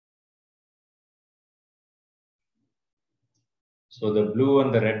So the blue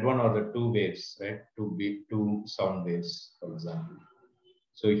and the red one are the two waves, right? Two sound waves, for example.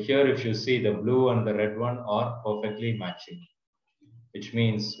 So here, if you see, the blue and the red one are perfectly matching, which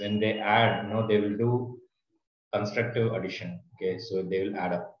means when they add, they will do constructive addition. Okay, so they will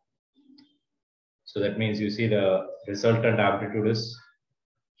add up. So that means you see the resultant amplitude is,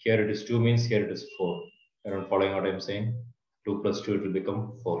 here it is 2 means here it is 4. You're following what I'm saying? 2 plus 2, it will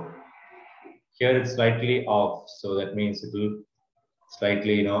become 4. Here it's slightly off, so that means it will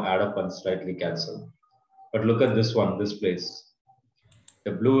slightly add up and slightly cancel. But look at this one, this place.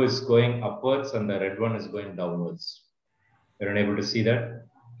 The blue is going upwards and the red one is going downwards. You're unable to see that?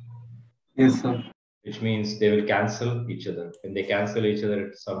 Yes, sir. Which means they will cancel each other. When they cancel each other,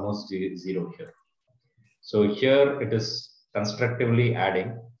 it's almost 0 here. So here it is constructively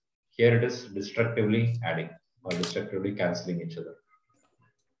adding. Here it is destructively adding or destructively cancelling each other.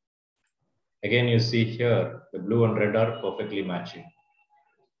 Again, you see here, the blue and red are perfectly matching,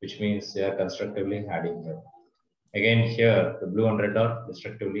 which means they are constructively adding here. Again, here, the blue and red are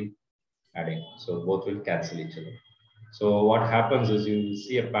destructively adding. So both will cancel each other. So what happens is you will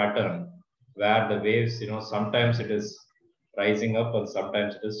see a pattern where the waves, sometimes it is rising up and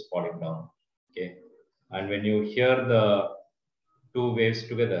sometimes it is falling down. Okay. And when you hear the two waves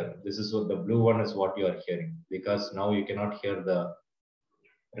together, this is what the blue one is what you are hearing, because now you cannot hear the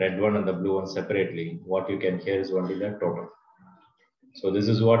red one and the blue one separately. What you can hear is only the total. So this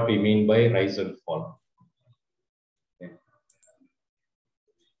is what we mean by rise and fall. Okay.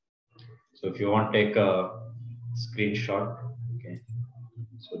 So if you want to take a screenshot, okay,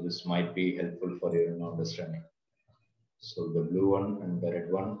 so this might be helpful for your understanding. So the blue one and the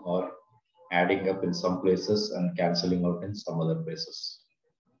red one are adding up in some places and cancelling out in some other places.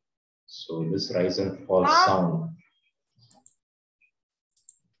 So this rise and fall sound,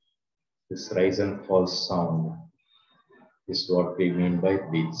 this rise and fall sound is what we mean by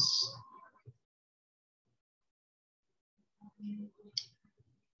beats.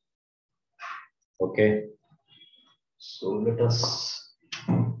 Okay, so let us.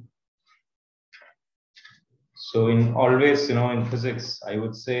 So in always, in physics, I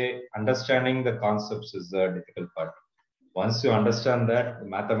would say understanding the concepts is the difficult part. Once you understand that,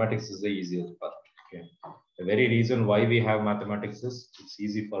 mathematics is the easiest part. Okay. The very reason why we have mathematics is it's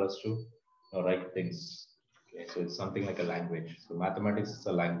easy for us to write things. Okay. So it's something like a language. So mathematics is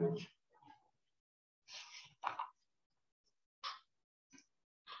a language.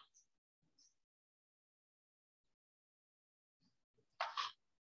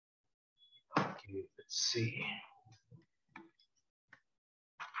 Okay, let's see.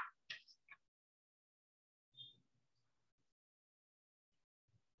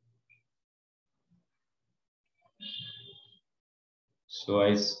 So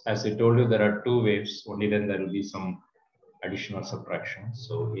as I told you, there are two waves, only then there will be some addition or subtraction.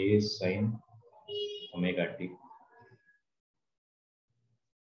 So A is sine omega t.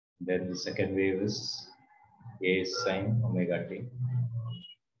 Then the second wave is A is sine omega t.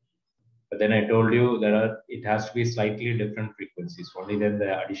 But then I told you it has to be slightly different frequencies. Only then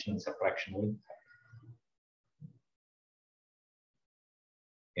the addition and subtraction will happen.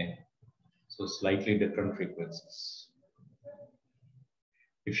 Okay. So slightly different frequencies.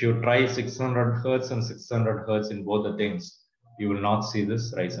 If you try 600 hertz and 600 hertz in both the things, you will not see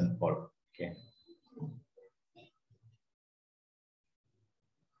this rise and fall. Okay.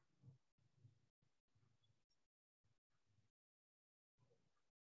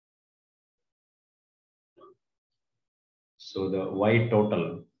 So the Y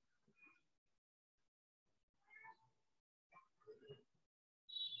total,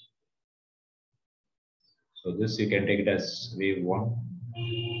 so this you can take it as wave 1,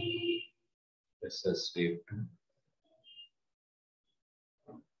 this is wave 2.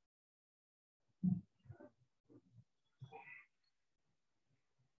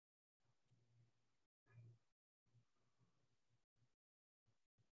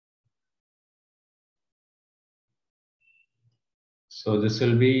 So this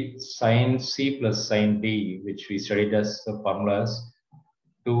will be sine C plus sine D, which we studied as the formulas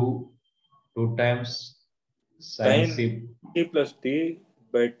 2 times sine C plus D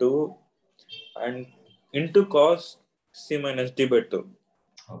by 2 and into cos C minus D by 2.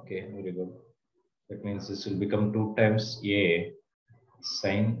 Okay, very good. That means this will become 2 times A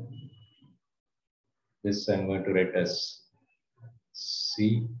sine. This I'm going to write as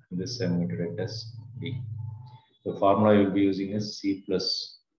C. This I'm going to write as D. The formula you'll be using is C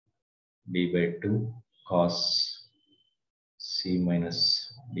plus D by 2 cos C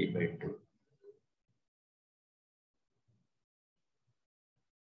minus D by 2.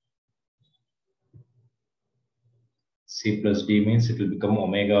 C plus D means it will become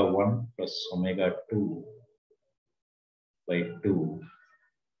omega 1 plus omega 2 by 2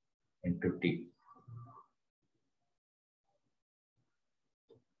 into T.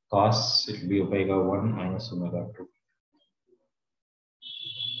 Cos, it will be omega 1 minus omega 2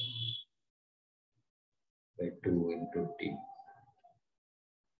 by 2 into T.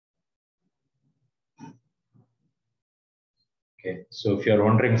 Okay, so if you're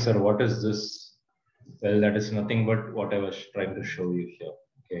wondering, sir, what is this? Well, that is nothing but what I was trying to show you here.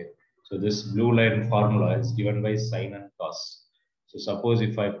 Okay, so this blue line formula is given by sine and cos. So suppose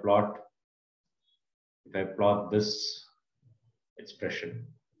if I plot this expression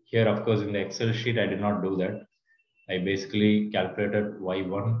here, of course, in the Excel sheet, I did not do that. I basically calculated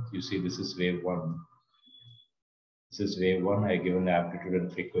y1. You see, this is wave 1. This is wave 1. I given the amplitude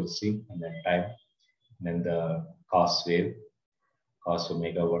and frequency and then time. And then the cos wave, cos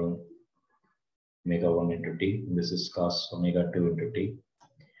omega 1 into t. This is cos omega 2 into t.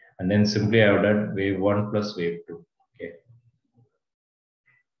 And then simply I have done wave 1 plus wave 2. Okay.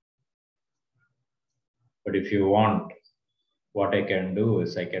 But if you want, what I can do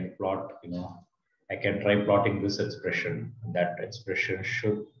is I can plot, I can try plotting this expression. That expression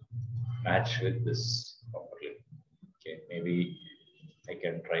should match with this properly. Okay, maybe I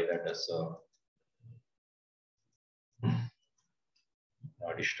can try that as a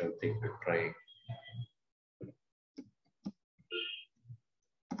additional thing to try.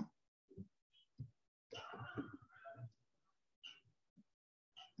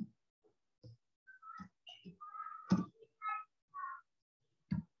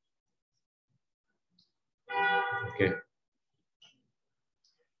 Okay.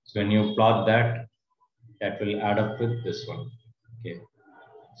 So when you plot that, that will add up with this one. Okay.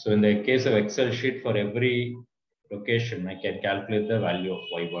 So in the case of Excel sheet, for every location, I can calculate the value of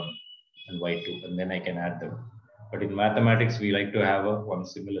y1 and y2, and then I can add them. But in mathematics, we like to have one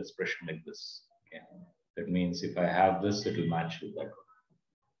single expression like this. Okay. That means if I have this, it will match with that one.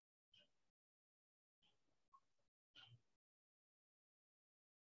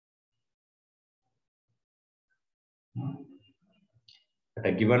 At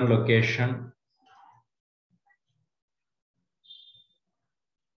a given location,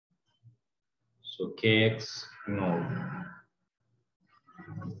 so kx node.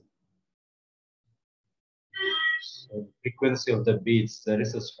 So frequency of the beats, there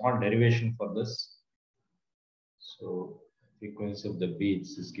is a small derivation for this. So frequency of the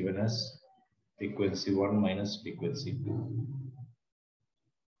beats is given as frequency 1 minus frequency 2.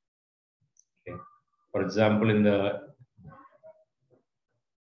 Okay. For example, in the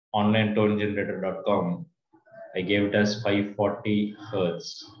online tonegenerator.com, I gave it as 540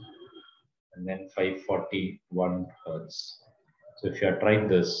 hertz and then 541 hertz. So if you have tried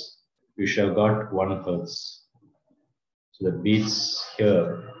this, you shall have got 1 hertz. So the beats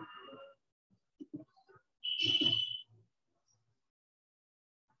here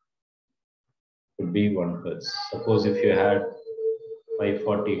would be 1 hertz. Suppose if you had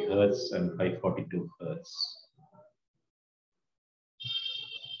 540 hertz and 542 hertz,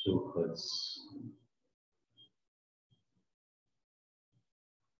 2 hertz.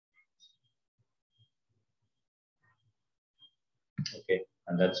 Okay,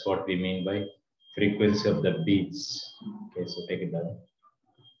 and that's what we mean by frequency of the beats. Okay, so take it down.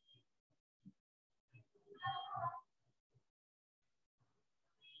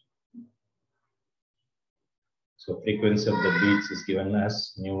 So frequency of the beats is given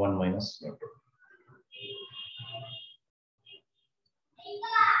as nu1 minus nu2.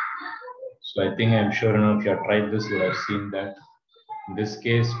 So I think I'm sure if you have tried this, you have seen that in this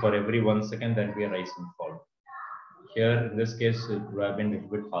case, for every 1 second, there will be a rise and fall. Here, in this case, it would have been a little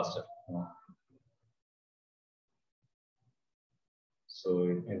bit faster. So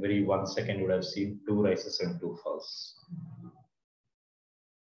in every 1 second, you would have seen 2 rises and 2 falls.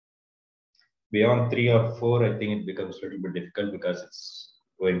 Beyond 3 or 4, I think it becomes a little bit difficult because it's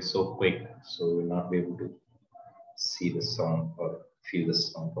going so quick. So we'll not be able to see the sound or feel the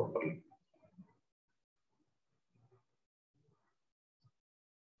sound properly.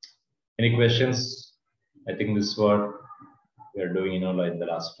 Any questions? I think this is what we are doing, like the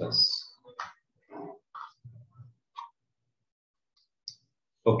last class.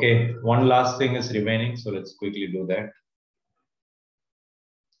 Okay, one last thing is remaining, so let's quickly do that.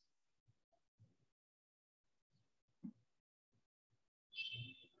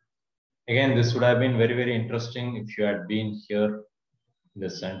 Again, this would have been very, very interesting if you had been here in the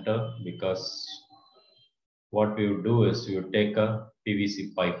center, because what we would do is we would take a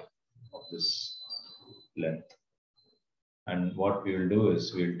PVC pipe of this length. And what we will do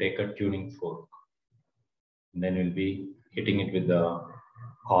is we will take a tuning fork. And then we'll be hitting it with the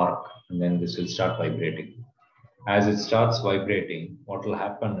cork, and then this will start vibrating. As it starts vibrating, what will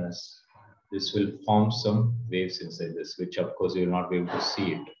happen is this will form some waves inside this, which of course you will not be able to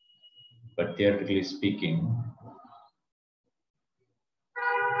see it. But theoretically speaking,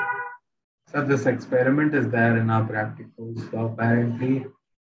 So this experiment is there in our practical. So apparently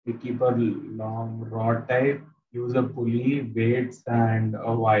we keep a long rod type, use a pulley, weights and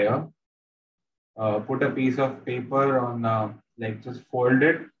a wire. Put a piece of paper on, like just fold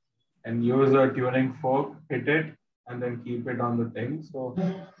it and use a tuning fork, hit it, and then keep it on the thing. So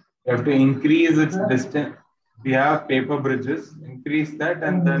you have to increase its distance. We have paper bridges, increase that,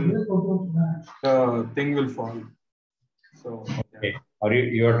 and then the thing will fall. So, okay.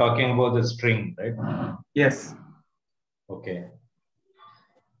 You are talking about the string, right? yes. Okay.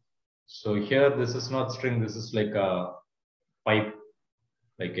 So here, this is not string. This is like a pipe,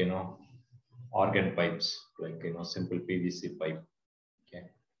 like, organ pipes, like, simple PVC pipe. Okay.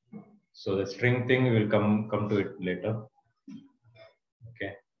 So the string thing, we will come to it later.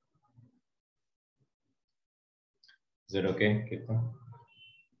 Okay. Is it okay, Kirtan?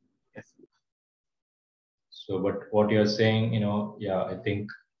 Yes. So, but what you're saying, yeah, I think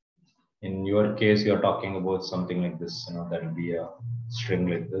in your case, you're talking about something like this, there will be a string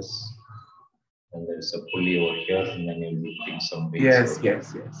like this, and there is a pulley over here, and then you'll be putting some weights.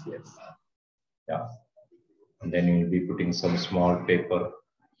 Yes. Yeah. And then you'll be putting some small paper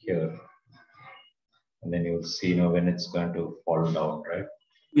here. And then you'll see, when it's going to fall down, right?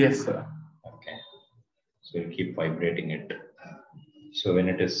 Yes, sir. Okay. So you keep vibrating it. So when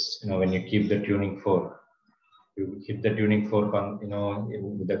it is, when you keep the tuning fork, you hit the tuning fork on,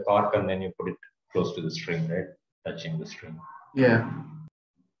 with the cork, and then you put it close to the string, right? Touching the string. Yeah.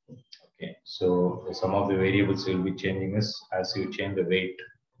 Okay. So some of the variables you'll be changing is as you change the weight,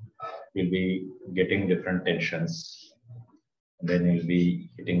 you'll be getting different tensions. And then you'll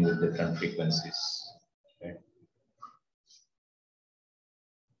be hitting with different frequencies. Right?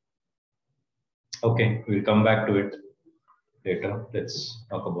 Okay, we'll come back to it later. Let's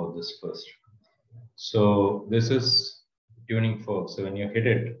talk about this first. So this is tuning fork. So when you hit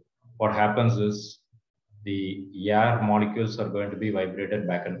it, what happens is the air molecules are going to be vibrated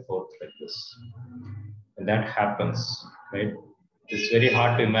back and forth like this. And that happens, right? It's very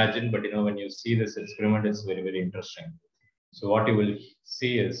hard to imagine, but when you see this experiment, it's very, very interesting. So what you will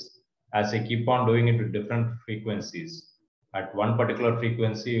see is, as I keep on doing it with different frequencies, at one particular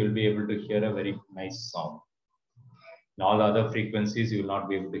frequency, you will be able to hear a very nice sound. In all other frequencies, you will not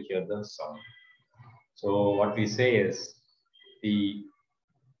be able to hear the sound. So what we say is, the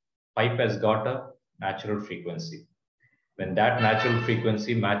pipe has got a natural frequency. When that natural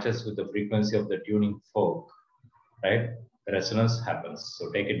frequency matches with the frequency of the tuning fork, right, the resonance happens.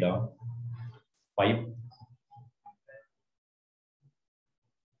 So take it down. Pipe.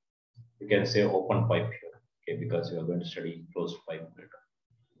 You can say open pipe here, okay, because you are going to study closed pipe later.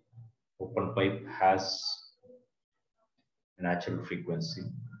 Open pipe has a natural frequency.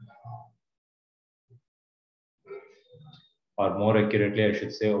 Or more accurately, I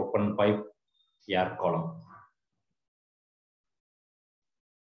should say open pipe air column.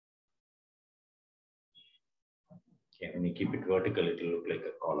 Okay, when you keep it vertical, it will look like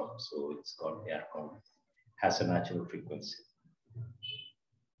a column. So it's called air column. Has a natural frequency.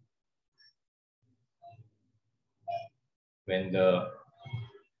 When the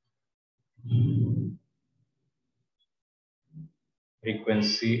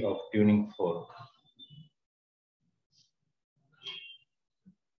frequency of tuning fork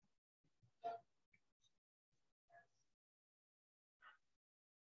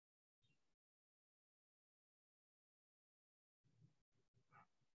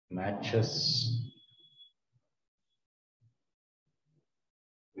matches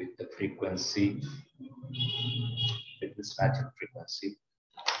with the frequency, with this natural frequency,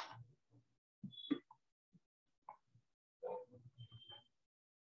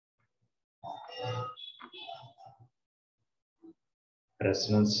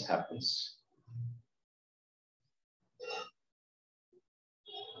 resonance happens.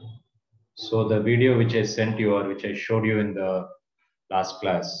 So the video which I sent you, or which I showed you in the last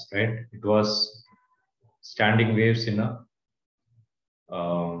class, right? It was standing waves in a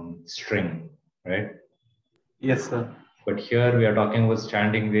string, right? Yes, sir. But here we are talking about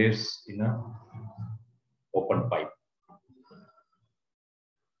standing waves in a open pipe.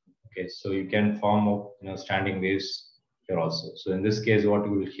 Okay, so you can form standing waves here also. So in this case, what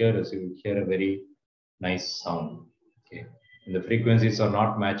you will hear is, you will hear a very nice sound. Okay, and the frequencies are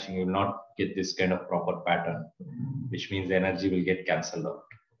not matching, you will not get this kind of proper pattern, which means the energy will get cancelled out,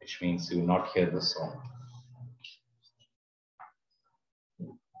 which means you will not hear the sound.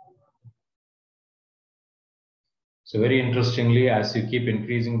 So very interestingly, as you keep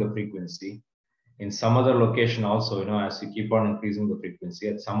increasing the frequency, in some other location also, as you keep on increasing the frequency,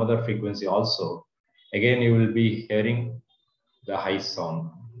 at some other frequency also, again, you will be hearing the high sound.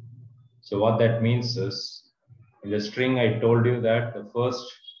 So what that means is, in the string, I told you that the first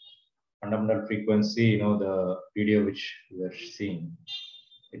fundamental frequency, the video which we were seeing,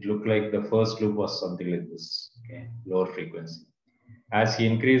 it looked like the first loop was something like this, okay, lower frequency. As he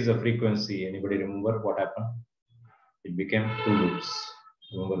increased the frequency, anybody remember what happened? It became 2 loops.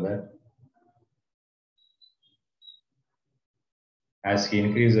 Remember that? As he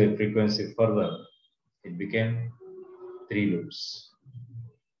increased the frequency further, it became 3 loops,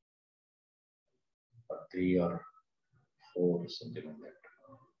 or 3 or 4, something like that.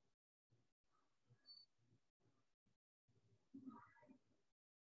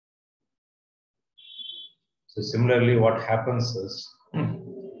 So similarly, what happens is,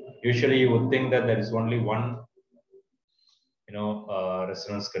 usually you would think that there is only one,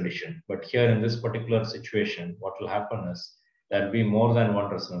 resonance condition. But here in this particular situation, what will happen is there will be more than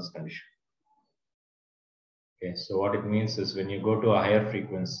one resonance condition. Okay, so what it means is when you go to a higher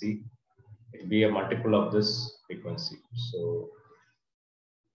frequency, it will be a multiple of this frequency. So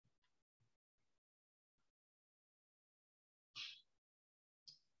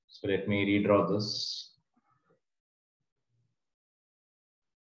let me redraw this.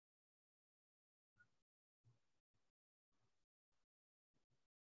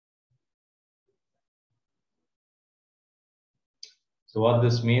 So what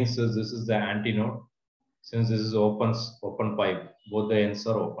this means is this is the antinode. Since this is open pipe, both the ends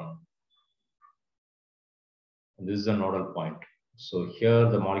are open. And this is a nodal point. So here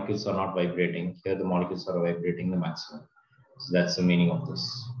the molecules are not vibrating. Here the molecules are vibrating the maximum. So that's the meaning of this.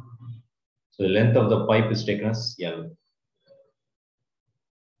 So the length of the pipe is taken as L.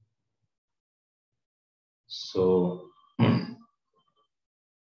 So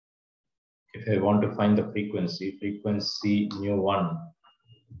if I want to find the frequency nu1,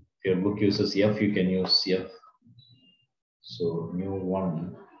 if your book uses F, you can use F. So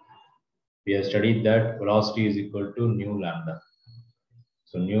nu1, we have studied that velocity is equal to nu lambda.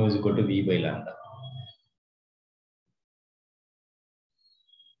 So nu is equal to V by lambda.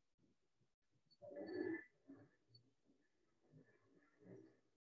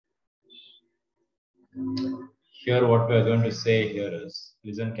 Here what we are going to say here is,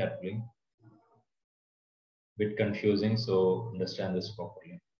 listen carefully. Bit confusing, so understand this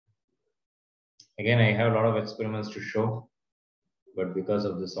properly. Again, I have a lot of experiments to show, but because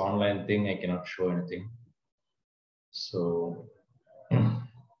of this online thing, I cannot show anything. So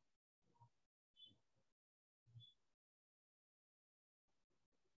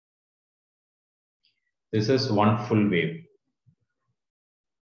this is one full wave.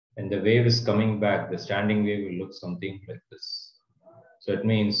 And the wave is coming back, the standing wave will look something like this. So it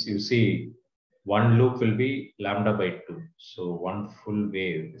means you see one loop will be lambda by 2. So one full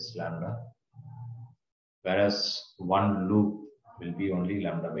wave is lambda, whereas one loop will be only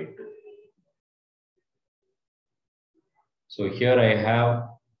lambda by 2. So here I have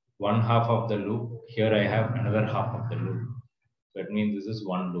one half of the loop, here I have another half of the loop. So it means this is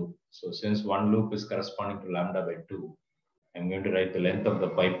one loop. So since one loop is corresponding to lambda by 2, I'm going to write the length of the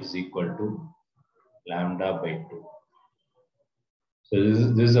pipe is equal to lambda by 2. So this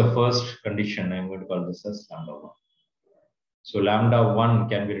is the first condition. I'm going to call this as lambda 1. So lambda 1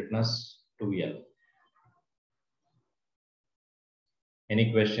 can be written as 2L.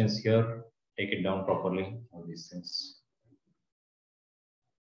 Any questions here? Take it down properly, all these things.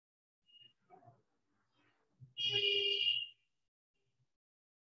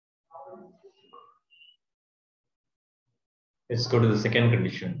 Let's go to the second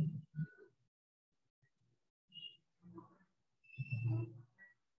condition.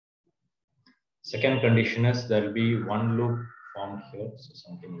 Second condition is there will be one loop formed here, so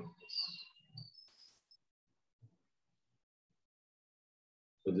something like this.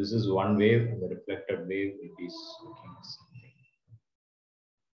 So this is one wave, and the reflected wave will be looking something.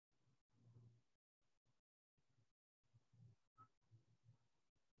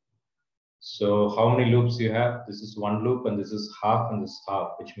 So how many loops you have? This is one loop, and this is half, and this is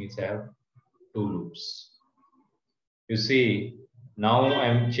half, which means I have 2 loops. You see, now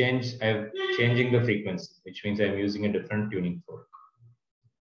I'm changing the frequency, which means I'm using a different tuning fork.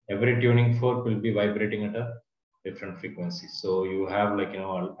 Every tuning fork will be vibrating at a different frequency. So you have like,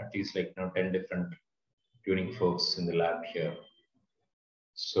 at least like, 10 different tuning forks in the lab here.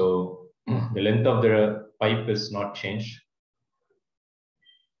 So the length of the pipe is not changed.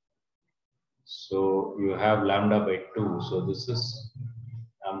 So you have lambda by 2. So this is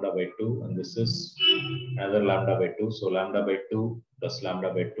lambda by 2, and this is another lambda by 2. So lambda by 2 plus lambda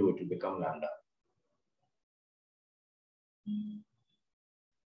by 2, it will become lambda.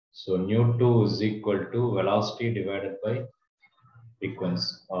 So nu2 is equal to velocity divided by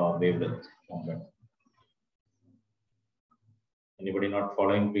frequency wavelength. Anybody not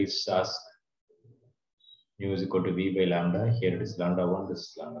following, please ask. Nu is equal to v by lambda. Here it is lambda 1, this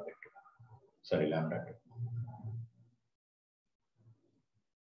is lambda by 2. Sorry, lambda 2.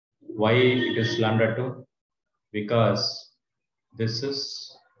 Why it is lambda 2? Because this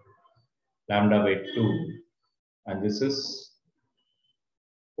is lambda by 2 and this is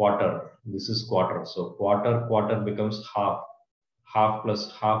quarter. This is quarter. So quarter becomes half. Half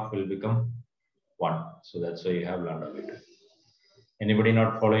plus half will become 1. So that's why you have lambda by 2. Anybody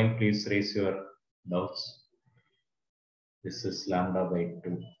not following, please raise your doubts. This is lambda by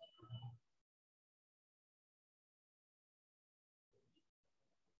 2.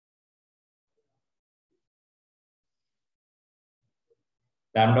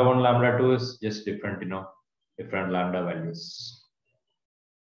 Lambda 1, lambda 2 is just different, different lambda values.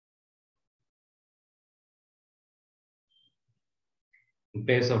 In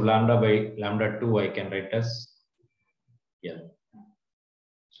place of lambda by lambda 2, I can write as L.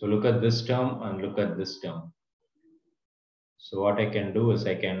 So look at this term and look at this term. So what I can do is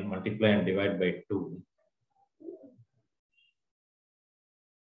I can multiply and divide by 2.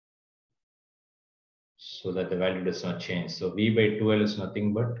 So that the value does not change. So V by 2L is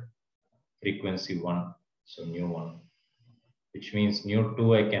nothing but frequency 1. So nu 1. Which means nu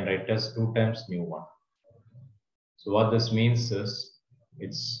 2 I can write as 2 times nu 1. So what this means is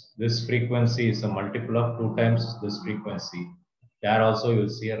this frequency is a multiple of 2 times this frequency. There also you will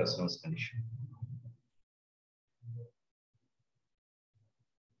see a resonance condition.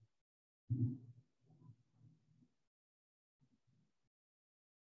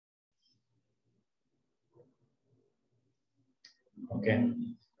 Okay.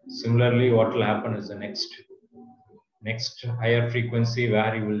 Similarly, what will happen is the next higher frequency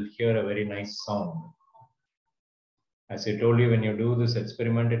where you will hear a very nice sound. As I told you, when you do this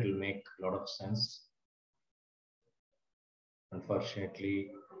experiment, it will make a lot of sense.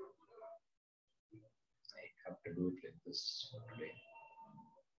 Unfortunately, I have to do it like this today.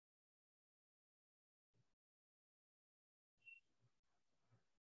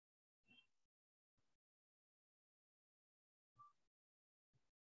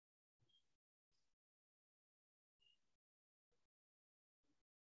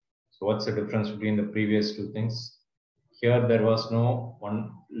 So what's the difference between the previous two things? Here there was no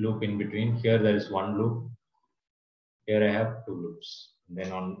one loop in between. Here there is one loop. Here I have 2 loops.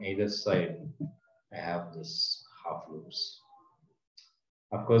 Then on either side, I have this half loops.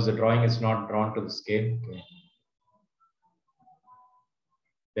 Of course, the drawing is not drawn to the scale. Okay.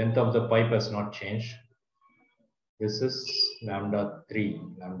 Length of the pipe has not changed. This is lambda 3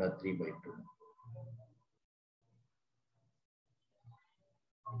 by 2.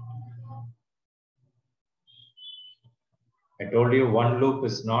 I told you one loop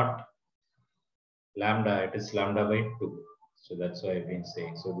is not lambda, it is lambda by 2. So that's why I've been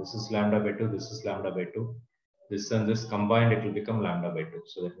saying. So this is lambda by 2, this is lambda by 2. This and this combined, it will become lambda by 2.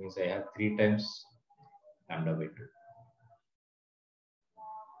 So that means I have 3 times lambda by 2.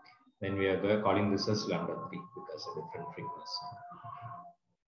 Then we are calling this as lambda 3 because of different frequency.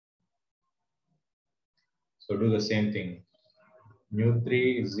 So do the same thing. Nu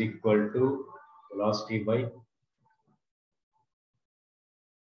 3 is equal to velocity by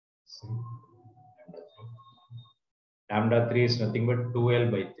lambda 3 is nothing but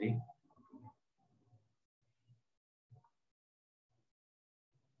 2L by 3.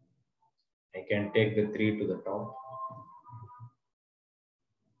 I can take the 3 to the top.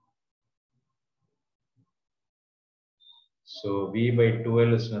 So V by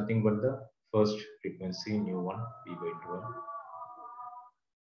 2L is nothing but the first frequency, nu 1, V by 2L.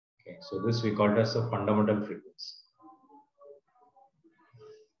 Okay, so this we call it as a fundamental frequency.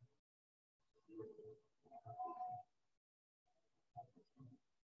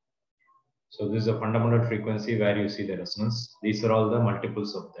 So this is a fundamental frequency where you see the resonance. These are all the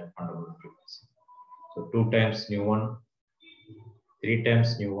multiples of that fundamental frequency. So 2 times nu 1, 3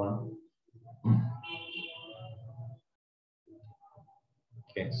 times nu 1.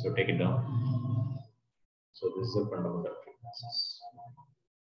 Okay, so take it down. So this is the fundamental frequencies.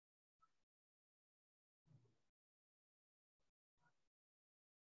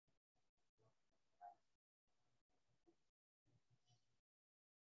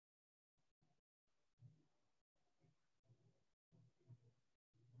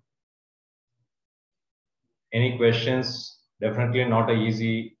 Any questions Definitely not an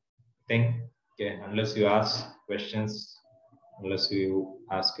easy thing. Okay, unless you ask questions, unless you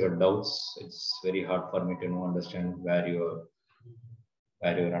ask your doubts, it's very hard for me to know understand where your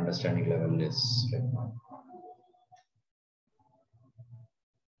understanding level is right now.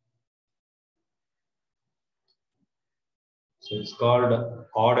 So it's called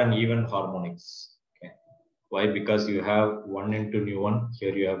odd and even harmonics. Okay. Why? Because you have 1 into new 1,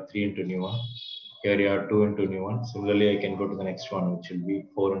 here you have 3 into new 1, here you have 2 into new 1. Similarly, I can go to the next one, which will be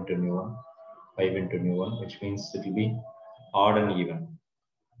 4 into new 1, 5 into new 1, which means it will be odd and even.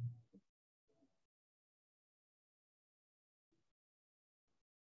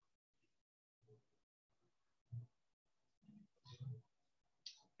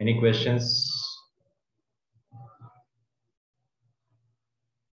 Any questions?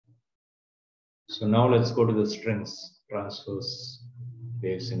 So now let's go to the strings, transverse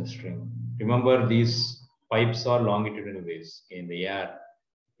waves in a string. Remember, these pipes are longitudinal waves. In the air,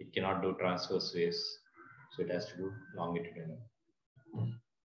 it cannot do transverse waves, so it has to do longitudinal.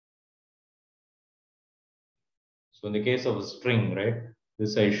 So in the case of a string, right,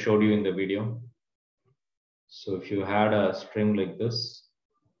 this I showed you in the video. So if you had a string like this,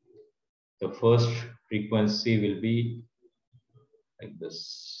 the first frequency will be like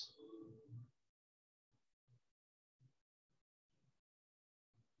this.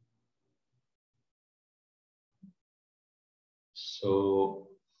 So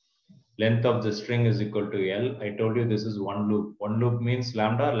length of the string is equal to L. I told you this is one loop. One loop means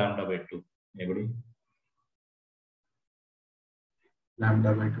lambda, lambda by 2. Anybody?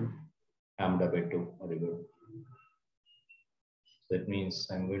 Lambda by 2. Lambda by 2. Very good. So that means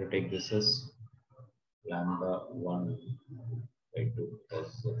I'm going to take this as lambda 1 by 2.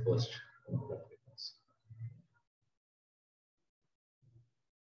 That's the first frequency.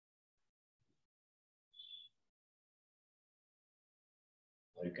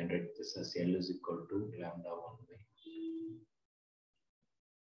 Or you can write this as L is equal to lambda 1 by.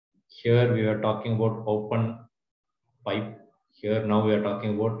 Here we are talking about open pipe. Here now we are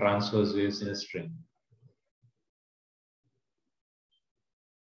talking about transverse waves in a string.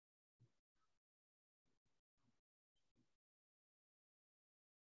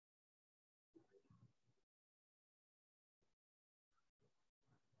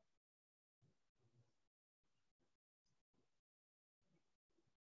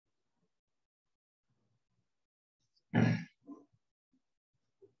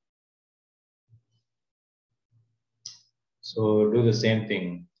 So do the same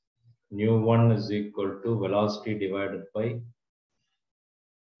thing. Nu 1 is equal to velocity divided by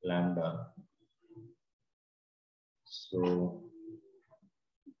lambda. So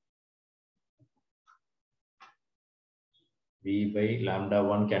V by lambda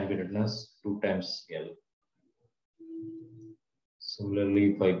 1 can be written as 2 times L.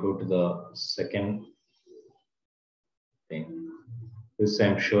 Similarly, if I go to the second thing, this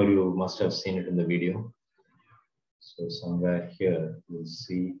I'm sure you must have seen it in the video. So somewhere here you'll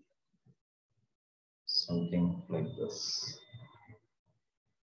see something like this.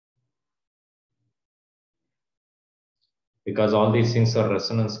 Because all these things are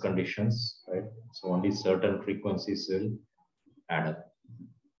resonance conditions, right? So only certain frequencies will add up.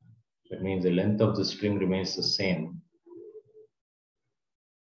 That means the length of the string remains the same,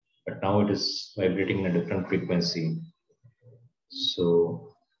 but now it is vibrating in a different frequency. So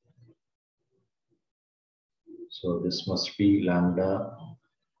this must be lambda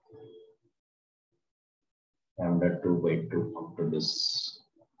 2 by 2 up to this.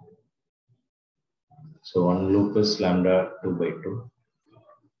 So one loop is lambda 2 by 2.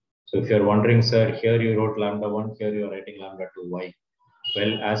 So if you're wondering, sir, here you wrote lambda 1, here you're writing lambda 2, why?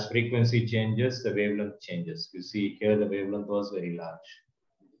 Well, as frequency changes, the wavelength changes. You see here the wavelength was very large.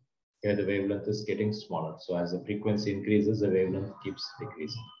 Here the wavelength is getting smaller. So as the frequency increases, the wavelength keeps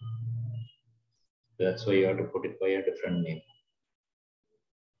decreasing. That's why you have to put it by a different name.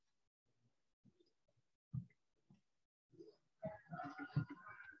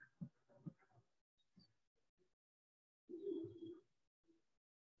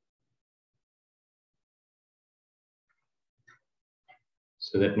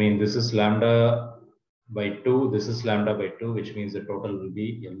 So that means this is lambda by 2, this is lambda by 2, which means the total will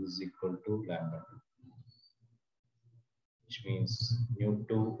be L is equal to lambda. Which means nu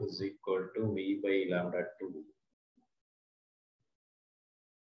 2 is equal to V by lambda 2.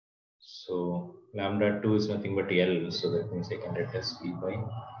 So lambda 2 is nothing but L, so that means I can write as V by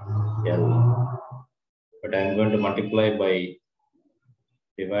L. But I'm going to multiply by,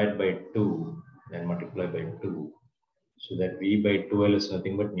 divide by 2, then multiply by 2. So that V by 2L is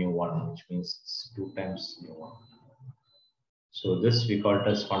nothing but nu 1, which means it's 2 times nu 1. So this we call it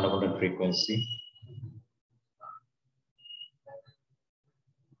as fundamental frequency.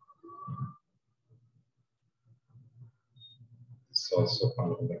 It's also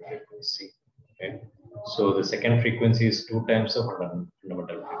fundamental frequency. Okay. So the second frequency is 2 times of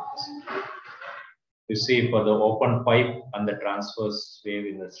fundamental frequency. You see, for the open pipe and the transverse wave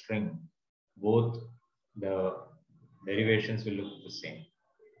in the string, both the derivations will look the same.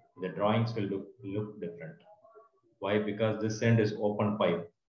 The drawings will look different. Why? Because this end is open pipe.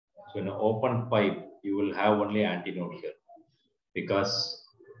 So in an open pipe, you will have only antinode here because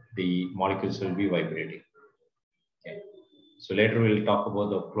the molecules will be vibrating. Okay. So later we'll talk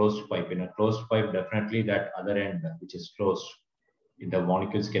about the closed pipe. In a closed pipe, definitely that other end, which is closed, the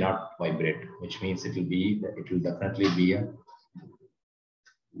molecules cannot vibrate, which means it will definitely be a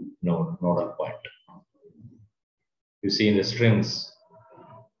nodal point. You see in the strings,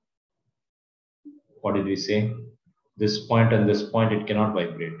 what did we say? This point and this point, it cannot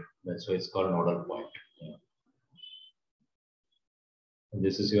vibrate. That's why it's called nodal point. And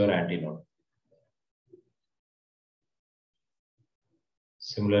this is your antinode.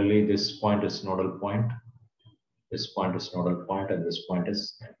 Similarly, this point is nodal point. This point is nodal point, and this point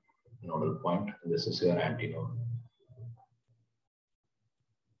is nodal point. And this is your antinode.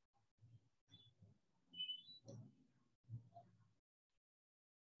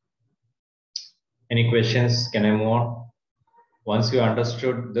 Any questions? Can I move on? Once you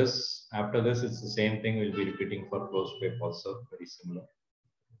understood this, after this, it's the same thing we'll be repeating for closed pipe also, very similar.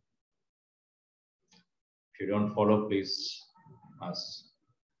 If you don't follow, please ask.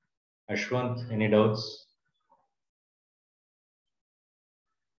 Ashwant, any doubts?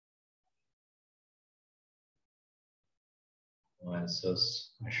 No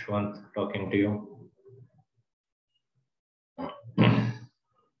answers. Ashwant, talking to you.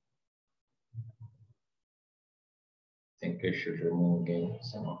 I think I should remove again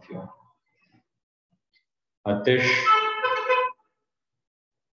some of you. Atish.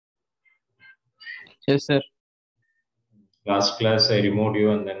 Yes, sir. Last class I removed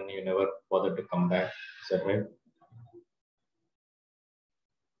you and then you never bothered to come back. Is that right?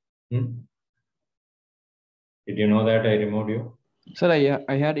 Did you know that I removed you? Sir,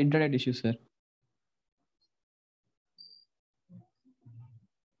 I had internet issues, sir.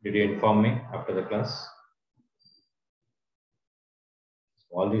 Did you inform me after the class?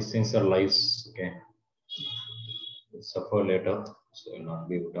 All these things are lies, okay? You'll suffer later, so you'll not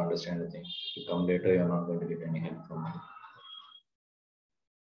be able to understand anything. If you come later, you're not going to get any help from me.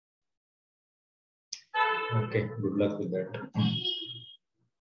 Okay, good luck with that.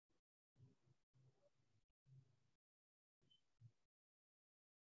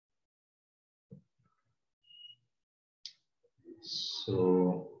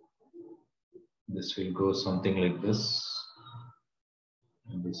 So this will go something like this.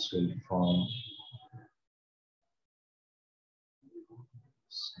 And this will form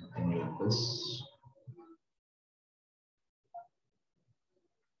something like this.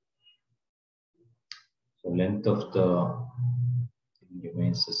 So length of the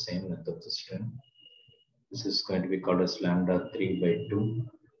remains the same, length of the string. This is going to be called as lambda 3 by 2.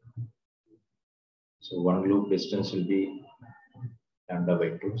 So one loop distance will be lambda by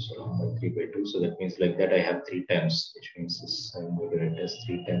 2, so lambda 3 by 2. So that means like that I have 3 times, which means this I'm going to write as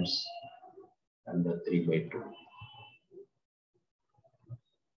 3 times lambda 3 by 2.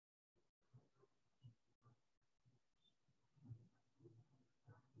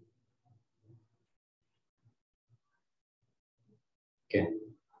 Okay.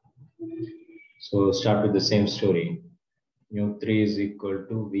 So start with the same story. mu3 is equal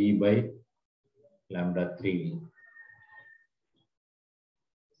to V by lambda 3.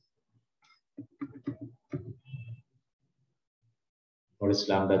 What is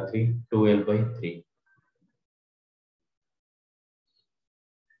lambda 3? 2L by 3.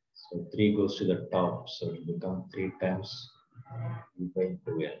 So 3 goes to the top, so it will become 3 times V by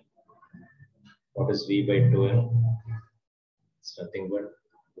 2L. What is V by 2L? It's nothing but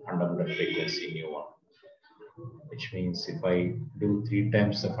fundamental frequency mu1. Which means if I do 3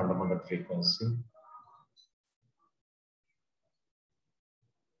 times the fundamental frequency,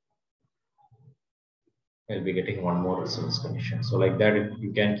 I'll be getting one more resonance condition. So like that,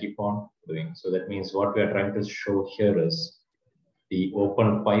 you can keep on doing. So that means what we are trying to show here is the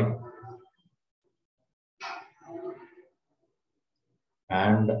open pipe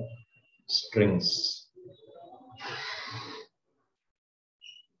and strings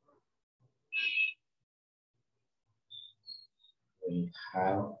will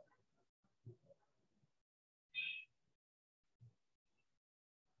have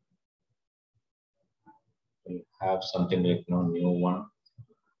we'll have something like new one,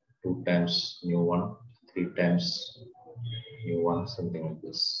 2 times new one, 3 times new one, something like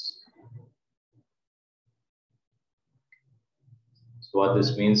this. So what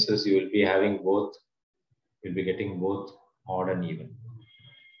this means is you will be having both, you'll be getting both odd and even.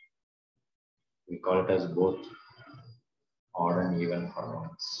 We call it as both odd and even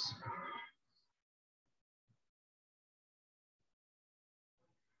harmonics.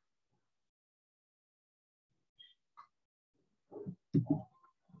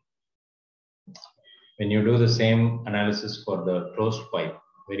 When you do the same analysis for the closed pipe,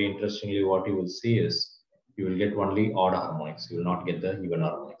 very interestingly, what you will see is you will get only odd harmonics. You will not get the even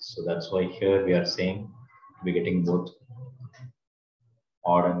harmonics. So that's why here we are saying we're getting both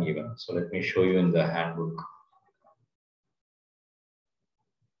odd and even. So let me show you in the handbook.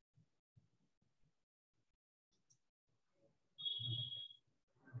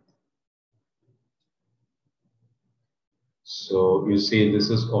 So you see this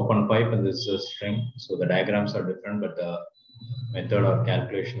is open pipe and this is a string. So the diagrams are different, but the method or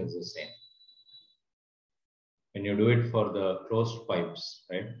calculation is the same. When you do it for the closed pipes,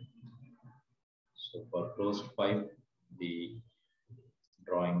 right? So for closed pipe, the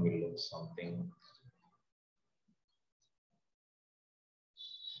drawing will look something.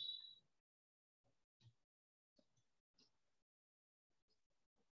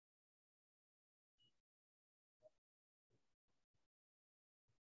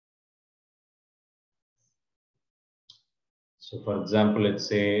 So for example, let's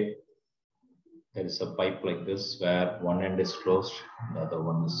say there is a pipe like this where one end is closed, the other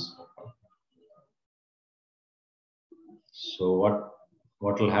one is open. So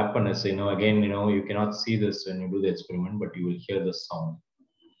what will happen is, again, you cannot see this when you do the experiment, but you will hear the sound.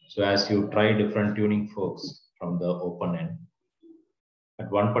 So as you try different tuning forks from the open end, at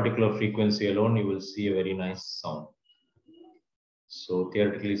one particular frequency alone, you will see a very nice sound. So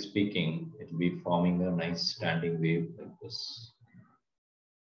theoretically speaking, it will be forming a nice standing wave like this.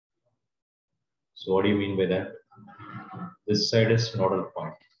 So what do you mean by that? This side is nodal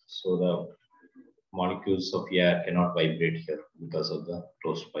point. So the molecules of air cannot vibrate here because of the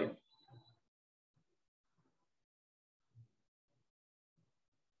closed pipe.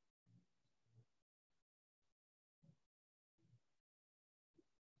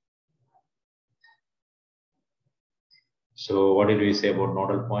 So what did we say about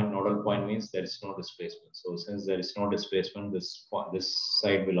nodal point? Nodal point means there is no displacement. So since there is no displacement, this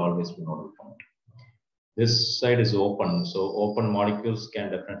side will always be nodal point. This side is open, so open molecules can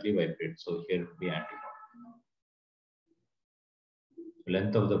definitely vibrate. So here will be antinode.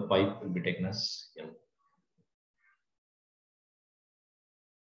 Length of the pipe will be taken as L.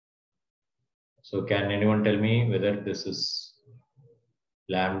 So can anyone tell me whether this is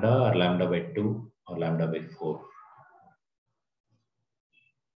lambda or lambda by 2 or lambda by 4?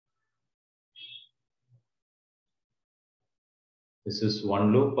 This is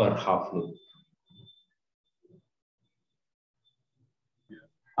one loop or half loop?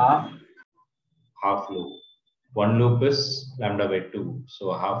 Half loop. One loop is lambda by 2.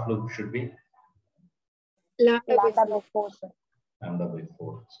 So a half loop should be Lambda by 4. Lambda by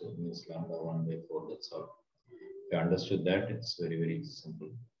 4. So it means lambda 1 by 4. That's all. If you understood that, it's very, very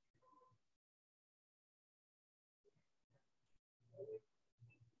simple.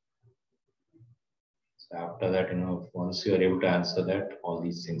 So after that, once you are able to answer that, all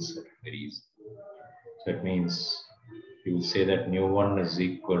these things are very easy. So it means you will say that nu one is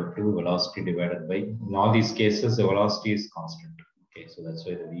equal to velocity divided by, in all these cases, the velocity is constant. Okay, so that's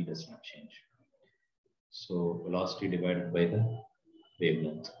why the V does not change. So velocity divided by the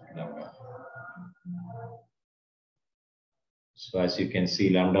wavelength, lambda. So as you can see,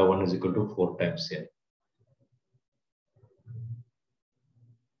 lambda 1 is equal to 4 times here.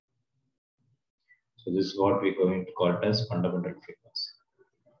 So this is what we're going to call it as fundamental frequency.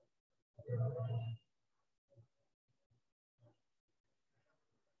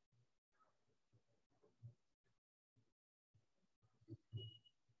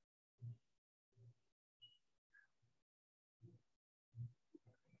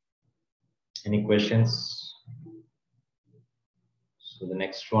 Any questions? So the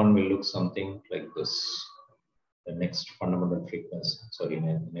next one will look something like this. The next fundamental frequency, sorry,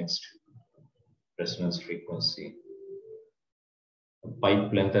 the next resonance frequency. The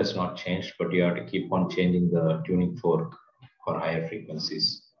pipe length has not changed, but you have to keep on changing the tuning fork for higher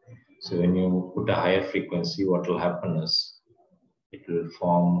frequencies. So when you put a higher frequency, what will happen is it will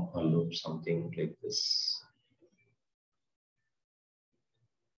form a loop something like this.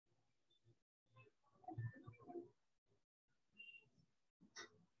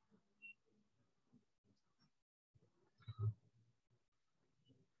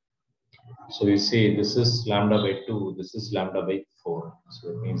 So you see, this is lambda by 2, this is lambda by 4.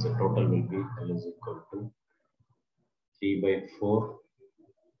 So it means the total will be L is equal to 3 by 4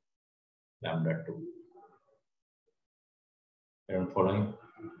 lambda 2. And following,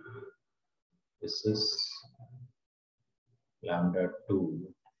 this is lambda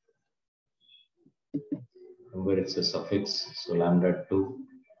 2. Remember, it's a suffix, so lambda 2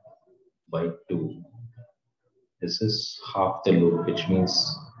 by 2. This is half the loop, which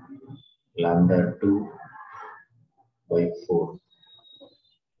means lambda 2 by 4.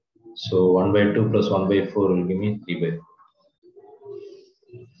 So 1 by 2 plus 1 by 4 will give me 3 by 4.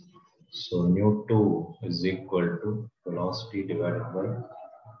 So nu 2 is equal to velocity divided by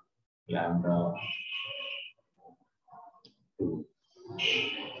lambda 2.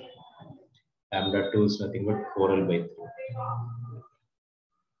 Lambda 2 is nothing but 4L by 3.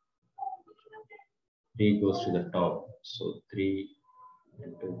 3 goes to the top, so 3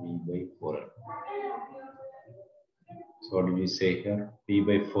 into V by 4L. So what did we say here? V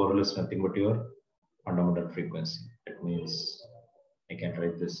by 4L is nothing but your fundamental frequency. That means I can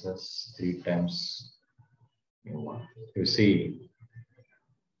write this as 3 times mu1. You see,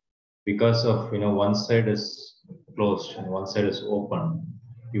 because of one side is closed and one side is open,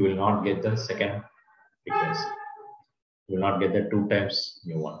 you will not get the second frequency. You will not get the 2 times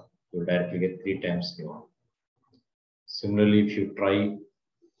mu1. You will directly get 3 times mu1. Similarly, if you try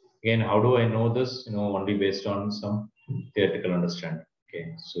again, how do I know this? Only based on some theoretical understanding.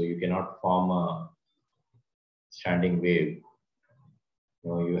 Okay, so you cannot form a standing wave.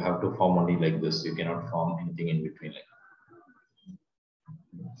 You have to form only like this. You cannot form anything in between like that.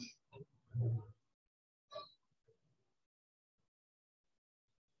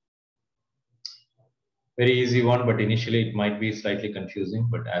 Very easy one, but initially it might be slightly confusing.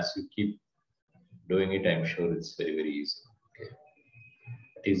 But as you keep doing it, I'm sure it's very, very easy. Okay.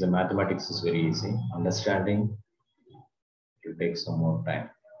 At least the mathematics is very easy. Understanding will take some more time.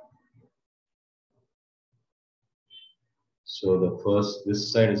 So the first,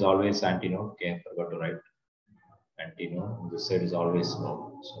 this side is always antinode. Okay, I forgot to write antinode. This side is always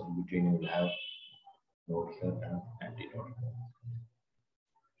node. So in between you will have node here and antinode.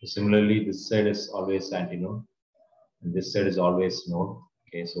 Similarly, this side is always antinode, and this side is always node.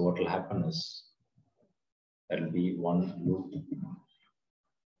 Okay, so what will happen is there will be one loop.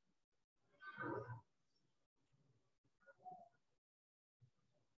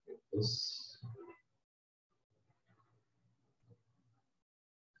 This.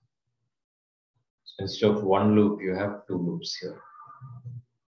 So instead of one loop, you have 2 loops here.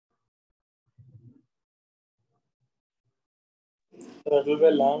 That will be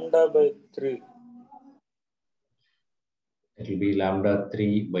lambda by 3. It will be lambda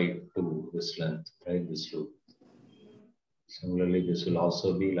 3 by 2, this length, right? This loop. Similarly, this will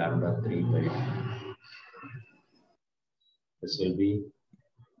also be lambda 3 by 2. This will be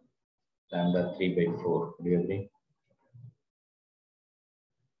lambda 3 by 4. Do you agree?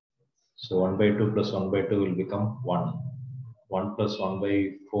 So 1 by 2 plus 1 by 2 will become 1. 1 plus 1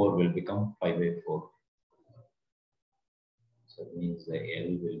 by 4 will become 5 by 4. So it means the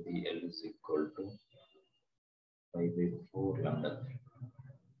L will be L is equal to 5 by 4 lambda 3.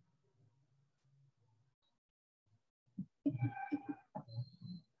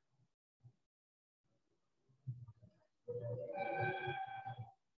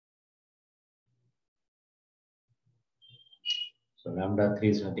 So lambda 3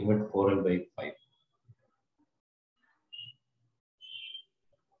 is nothing but 4L by 5.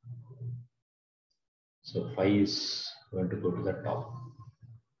 So 5 is going to go to the top.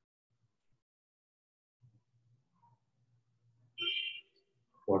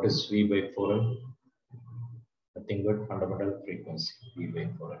 What is V by 4L? Nothing but fundamental frequency, V by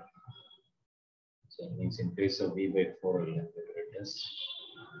 4L. So it means in case of V by 4L, it is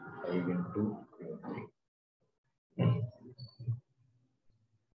 5 into 3.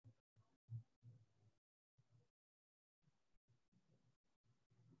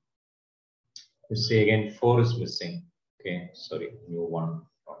 You see again 4 is missing. Okay, sorry, mu1,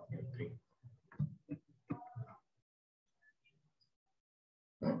 not mu3.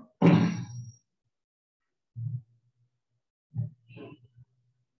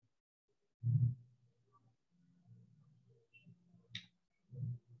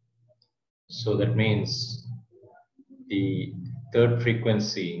 So that means the third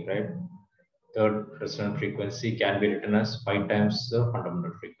frequency, right? Third resonant frequency can be written as 5 times the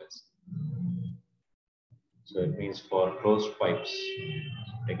fundamental frequency. So it means for closed pipes,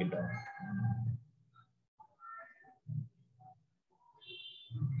 take it down.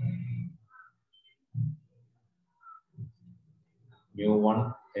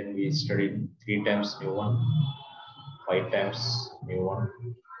 Mu1 Then we studied 3 times new one, 5 times new one,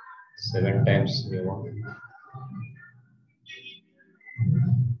 7 times new one.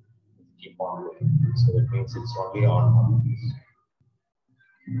 Keep on going. So that means it's only on harmonics.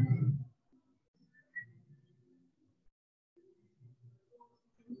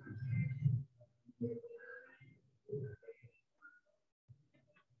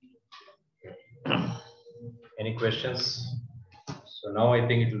 Any questions? So now I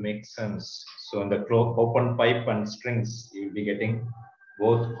think it will make sense. So in the open pipe and strings, you will be getting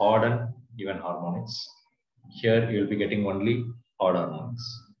both odd and even harmonics. Here you will be getting only odd harmonics.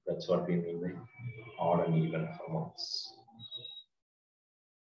 That's what we mean by odd and even harmonics.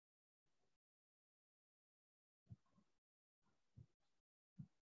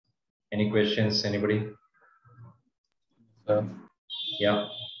 Any questions, anybody? Yeah.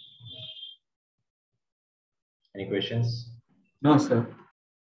 Any questions? No, sir.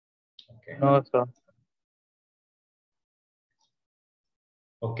 Okay. No, sir.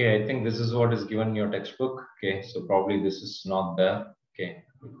 Okay, I think this is what is given in your textbook. Okay, so probably this is not there. Okay.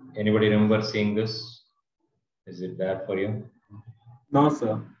 Anybody remember seeing this? Is it there for you? No,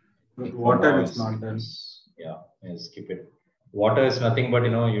 sir. With water, it's not done. Yeah, skip it. Water is nothing but,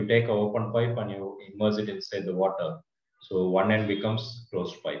 you take an open pipe and you immerse it inside the water. So one end becomes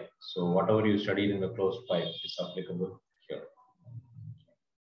closed pipe. So whatever you studied in the closed pipe is applicable here.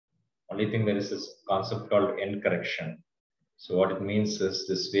 Only thing there is this concept called end correction. So what it means is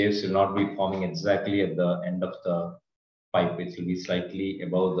this waves will not be forming exactly at the end of the pipe. It will be slightly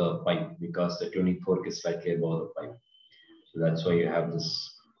above the pipe because the tuning fork is slightly above the pipe. So that's why you have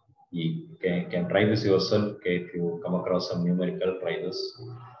this. You can try this yourself. Okay, if you come across some numerical, try this.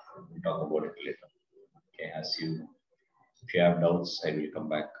 We'll talk about it later. Okay, if you have doubts, I will come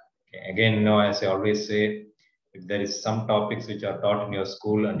back. Okay, again, as I always say, if there is some topics which are taught in your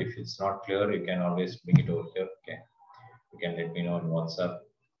school and if it's not clear, you can always bring it over here. Okay, you can let me know on WhatsApp.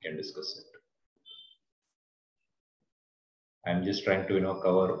 You can discuss it. I'm just trying to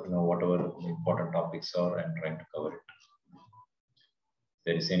cover whatever the important topics are. I'm trying to cover it. If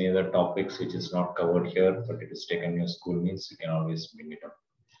there is any other topics which is not covered here, but it is taken in your school means you can always bring it up.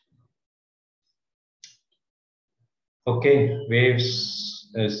 Okay, waves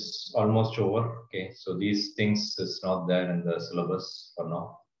is almost over. Okay, so these things is not there in the syllabus for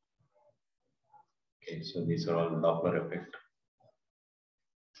now. Okay, so these are all Doppler effect.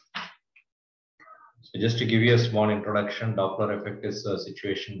 So just to give you a small introduction, Doppler effect is a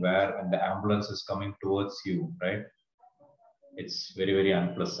situation where when the ambulance is coming towards you, right? It's very, very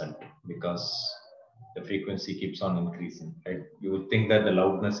unpleasant because the frequency keeps on increasing, right? You would think that the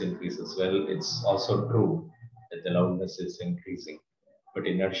loudness increases. Well, it's also true that the loudness is increasing. But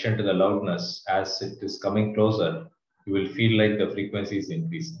in addition to the loudness, as it is coming closer, you will feel like the frequency is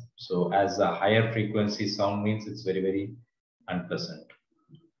increasing. So as a higher frequency sound means it's very, very unpleasant.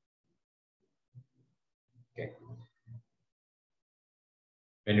 Okay.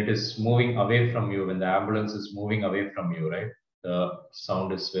 When it is moving away from you, when the ambulance is moving away from you, right? The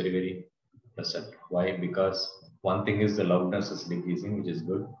sound is very, very pleasant. Why? Because one thing is the loudness is decreasing, which is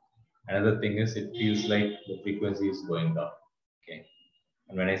good. Another thing is it feels like the frequency is going down. Okay.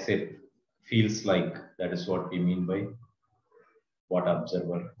 And when I say feels like, that is what we mean by what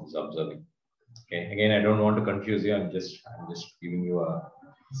observer is observing. Okay. Again, I don't want to confuse you. I'm just giving you a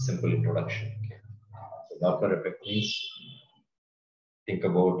simple introduction. Okay. So Doppler effect means think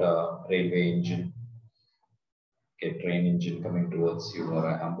about a railway engine. Okay, train engine coming towards you or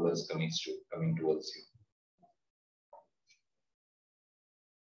an ambulance coming towards you.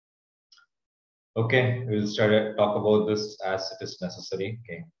 Okay, we'll talk about this as it is necessary.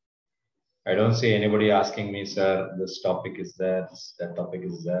 Okay, I don't see anybody asking me, sir, this topic is there, that topic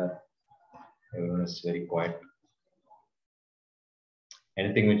is there. Everyone is very quiet.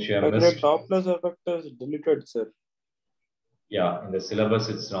 Anything which you have missed? Doppler's effect is deleted, sir. Yeah, in the syllabus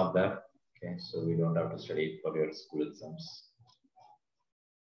it's not there. Okay, so we don't have to study it for your school exams.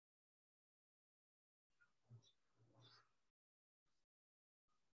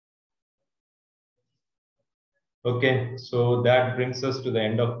 Okay, so that brings us to the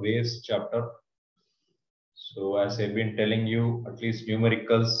end of waves chapter. So as I've been telling you, at least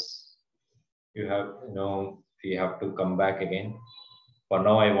numericals, you have, we have to come back again. For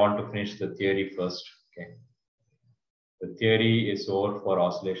now, I want to finish the theory first. Okay. The theory is over for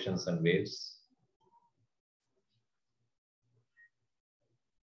oscillations and waves.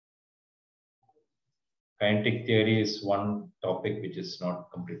 Kinetic theory is one topic which is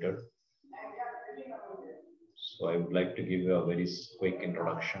not completed. So I would like to give you a very quick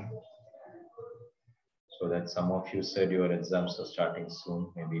introduction. so that some of you said your exams are starting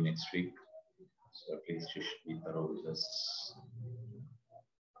soon, maybe next week. So at least you should be thorough with this.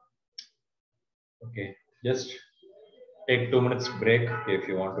 Okay, just take 2 minutes break. If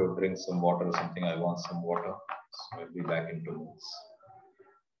you want to drink some water or something, I want some water. So I'll be back in 2 minutes.